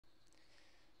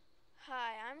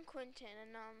Hi, I'm Quentin,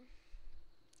 and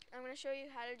I'm going to show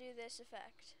you how to do this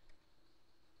effect.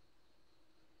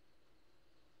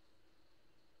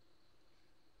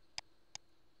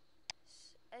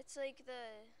 It's like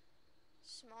the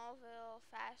Smallville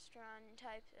fast run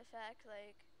type effect,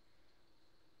 like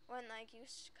when you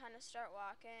kind of start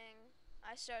walking.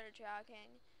 I started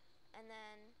jogging, and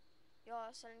then you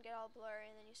all of a sudden get all blurry,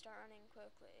 and then you start running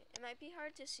quickly. It might be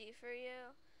hard to see for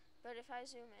you, but if I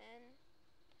zoom in,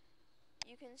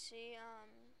 you can see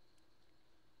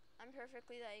I'm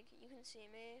perfectly you can see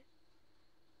me,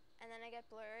 and then I get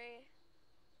blurry.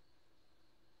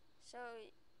 So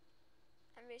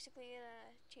I'm basically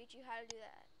gonna teach you how to do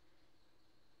that.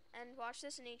 And watch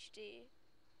this in HD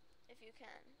if you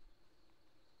can.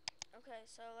 Okay,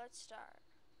 so let's start.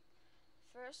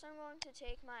 First, I'm going to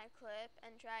take my clip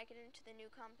and drag it into the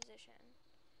new composition.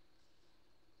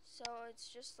 So it's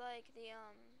just like the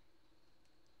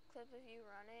clip of you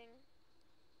running.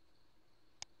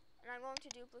 And I'm going to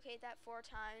duplicate that 4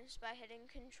 times by hitting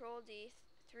Control D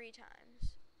 3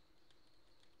 times.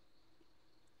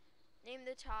 Name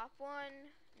the top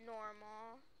one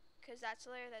normal, because that's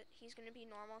the layer that he's going to be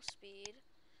normal speed.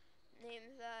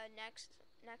 Name the next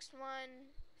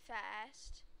one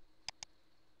fast,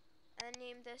 and then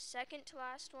name the second to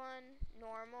last one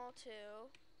normal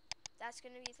too. That's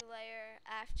going to be the layer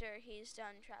after he's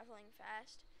done traveling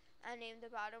fast. And name the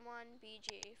bottom one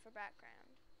BG for background.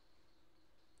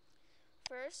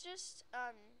 First, just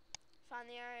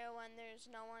find the area when there's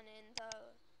no one in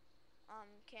the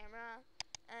camera,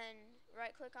 and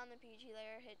right click on the PG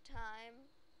layer, hit time,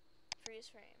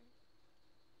 freeze frame.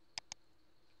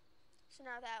 So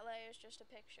now that layer is just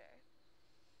a picture.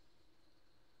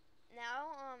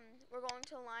 Now we're going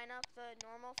to line up the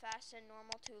normal, fast, and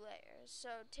normal 2 layers.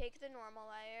 So take the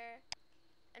normal layer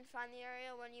and find the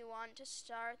area when you want to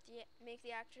make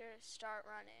the actor start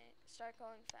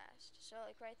going fast. So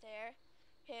like right there,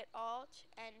 hit Alt,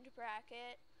 end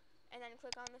bracket, and then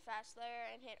click on the fast layer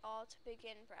and hit Alt,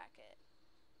 begin bracket.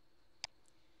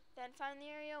 Then find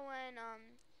the area when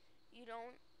you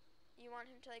want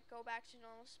him to go back to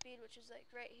normal speed, which is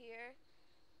right here.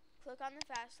 Click on the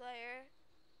fast layer,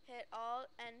 hit Alt,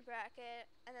 end bracket,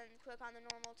 and then click on the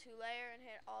normal 2 layer and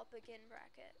hit Alt, begin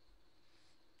bracket.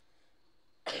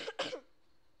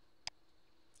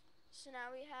 So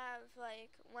now we have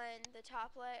when the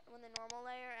normal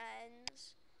layer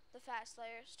ends, the fast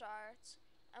layer starts,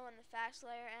 and when the fast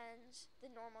layer ends,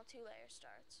 the normal 2 layer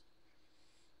starts.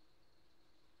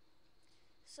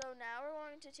 So now we're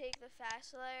going to take the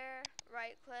fast layer,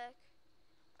 right click,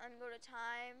 and go to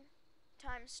time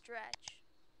stretch.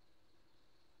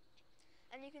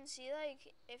 And you can see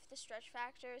if the stretch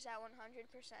factor is at 100%,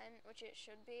 which it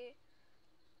should be,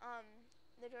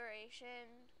 the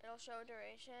duration, it'll show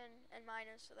duration, and mine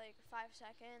is 5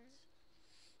 seconds.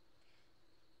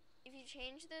 If you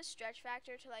change the stretch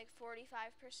factor to 45%,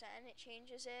 it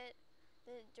changes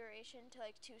the duration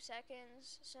to 2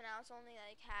 seconds. So now it's only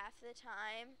half the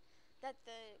time that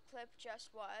the clip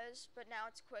just was, but now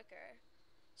it's quicker.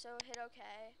 So hit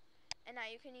OK, and now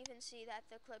you can even see that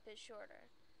the clip is shorter.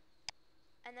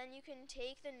 And then you can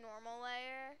take the normal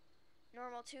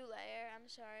 2 layer,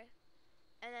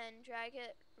 and then drag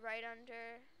it right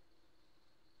under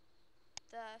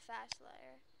the fast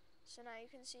layer. So now you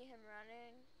can see him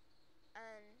running,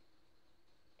 and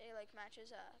it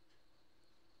matches up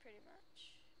pretty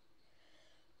much.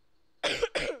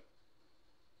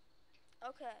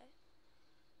 Okay,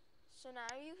 so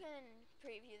now you can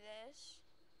preview this.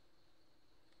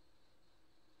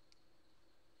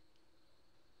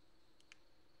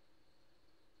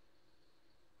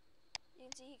 You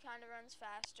can see he kind of runs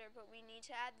faster, but we need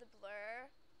to add the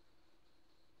blur.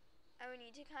 And we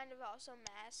need to kind of also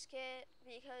mask it,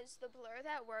 because the blur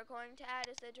that we're going to add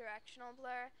is the directional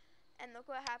blur. And look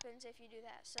what happens if you do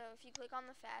that. So if you click on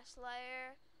the fast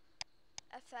layer,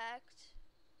 effect,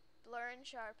 blur and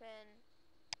sharpen,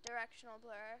 directional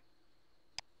blur.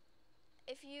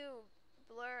 If you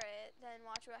blur it, then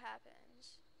watch what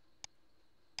happens.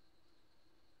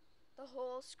 The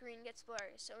whole screen gets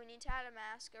blurry. So we need to add a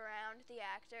mask around the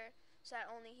actor so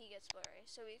that only he gets blurry.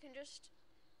 So we can just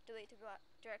delete the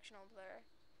directional blur.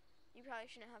 You probably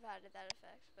shouldn't have added that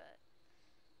effect, but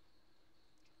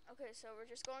okay, so we're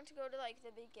just going to go to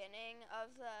the beginning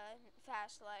of the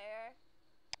fast layer,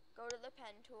 go to the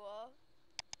pen tool,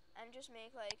 and just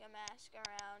make a mask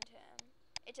around him.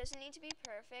 It doesn't need to be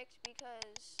perfect,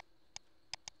 because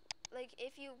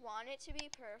if you want it to be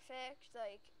perfect,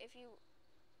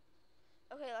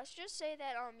 okay, let's just say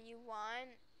that you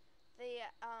want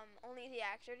only the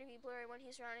actor to be blurry when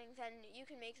he's running, then you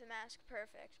can make the mask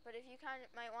perfect. But if you kind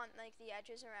of might want like the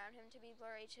edges around him to be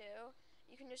blurry too,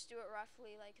 you can just do it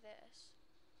roughly like this.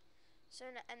 So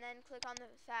and then click on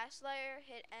the fast layer,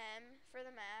 hit M for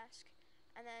the mask,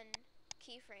 and then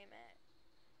keyframe it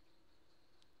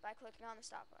by clicking on the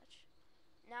stopwatch.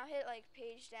 Now hit like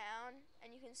page down,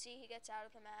 and you can see he gets out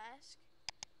of the mask.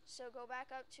 So go back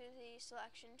up to the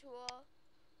selection tool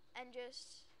and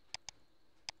just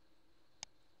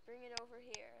bring it over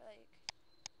here, like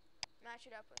match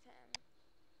it up with him.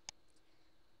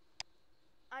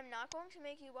 I'm not going to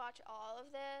make you watch all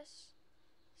of this,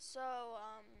 so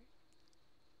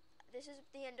this is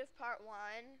the end of part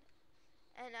 1,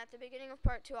 and at the beginning of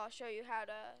part 2 I'll show you how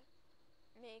to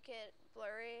make it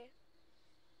blurry.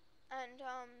 And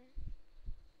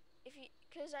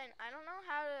because I don't know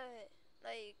how to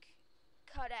like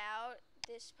cut out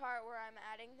this part where I'm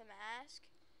adding the mask,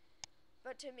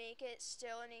 but to make it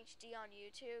still in HD on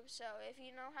YouTube. So if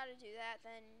you know how to do that,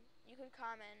 then you can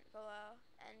comment below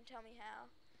and tell me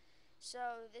how.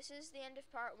 So this is the end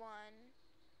of part 1,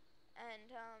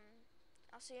 and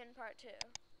I'll see you in part 2.